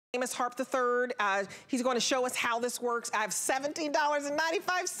Amos III. He's going to show us how this works. I have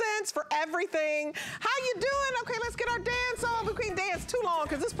 $17.95 for everything. How you doing? Okay, let's get our dance on. We can't dance too long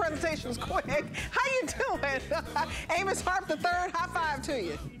because this presentation is quick. How you doing? Amos III, high five to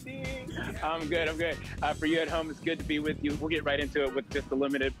you. I'm good, I'm good. For you at home, it's good to be with you. We'll get right into it with just a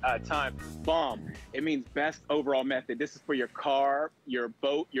limited time. BOM, it means best overall method. This is for your car, your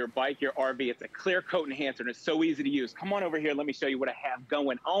boat, your bike, your RV. It's a clear coat enhancer and it's so easy to use. Come on over here, let me show you what I have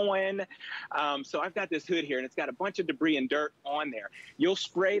going on. So I've got this hood here and it's got a bunch of debris and dirt on there. You'll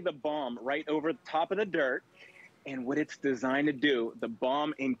spray the BOM right over the top of the dirt. And what it's designed to do, the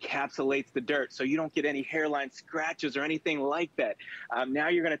BOM encapsulates the dirt so you don't get any hairline scratches or anything like that. Now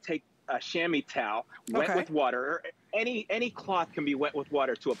you're going to take a chamois towel, wet with water, or any cloth can be wet with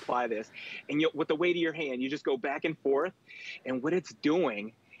water to apply this. And with the weight of your hand, you just go back and forth. And what it's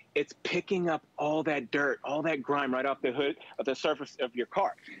doing, it's picking up all that dirt, all that grime right off the hood, of the surface of your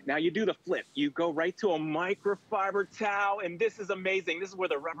car. Now you do the flip. You go right to a microfiber towel, and this is amazing. This is where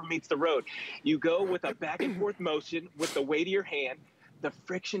the rubber meets the road. You go with a back and forth motion with the weight of your hand. The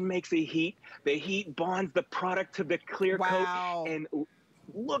friction makes a heat. The heat bonds the product to the clear coat. And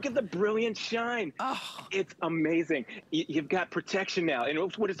look at the brilliant shine. Oh. It's amazing. You've got protection now. And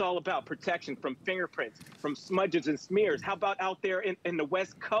it's what it's all about, protection from fingerprints, from smudges and smears. How about out there in the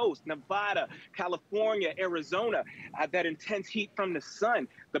West Coast, Nevada, California, Arizona, that intense heat from the sun?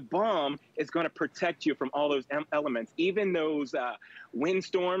 The BOM is going to protect you from all those elements, even those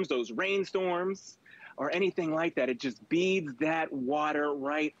windstorms, those rainstorms, or anything like that. It just beads that water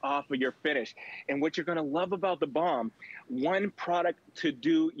right off of your finish. And what you're gonna love about the BOM, one product to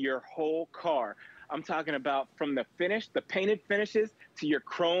do your whole car. I'm talking about from the finish, the painted finishes, to your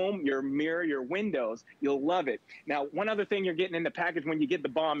chrome, your mirror, your windows. You'll love it. Now, one other thing you're getting in the package when you get the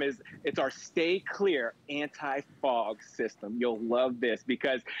BOM is it's our Stay Clear anti-fog system. You'll love this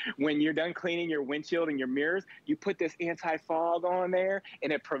because when you're done cleaning your windshield and your mirrors, you put this anti-fog on there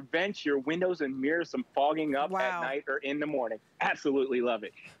and it prevents your windows and mirrors from fogging up at night or in the morning. Absolutely love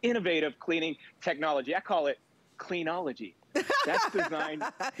it. Innovative cleaning technology. I call it cleanology. That's designed.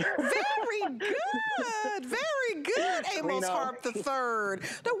 Very good. Very good, Amos III.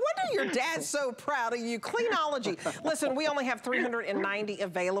 No wonder your dad's so proud of you. Cleanology. Listen, we only have 390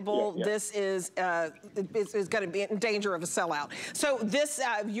 available. This is going to be in danger of a sellout. So this,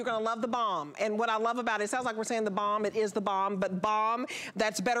 you're going to love the BOM. And what I love about it, sounds like we're saying the BOM. It is the BOM, but BOM,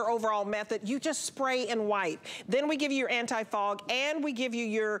 that's better overall method. You just spray and wipe. Then we give you your anti-fog, and we give you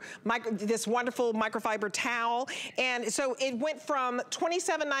your this wonderful microfiber towel. And so it went from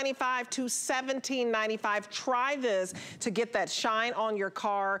 $27.95 to $17.95. Try this to get that shine on your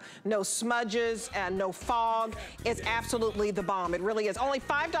car. No smudges and no fog. It's absolutely the BOM. It really is. Only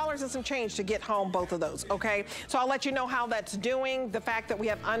 $5 and some change to get home both of those, okay? So I'll let you know how that's doing. The fact that we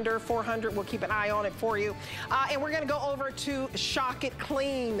have under 400, we'll keep an eye on it for you. And we're gonna go over to Shock It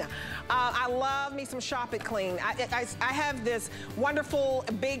Clean. I love me some Shop It Clean. I have this wonderful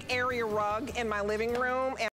big area rug in my living room. And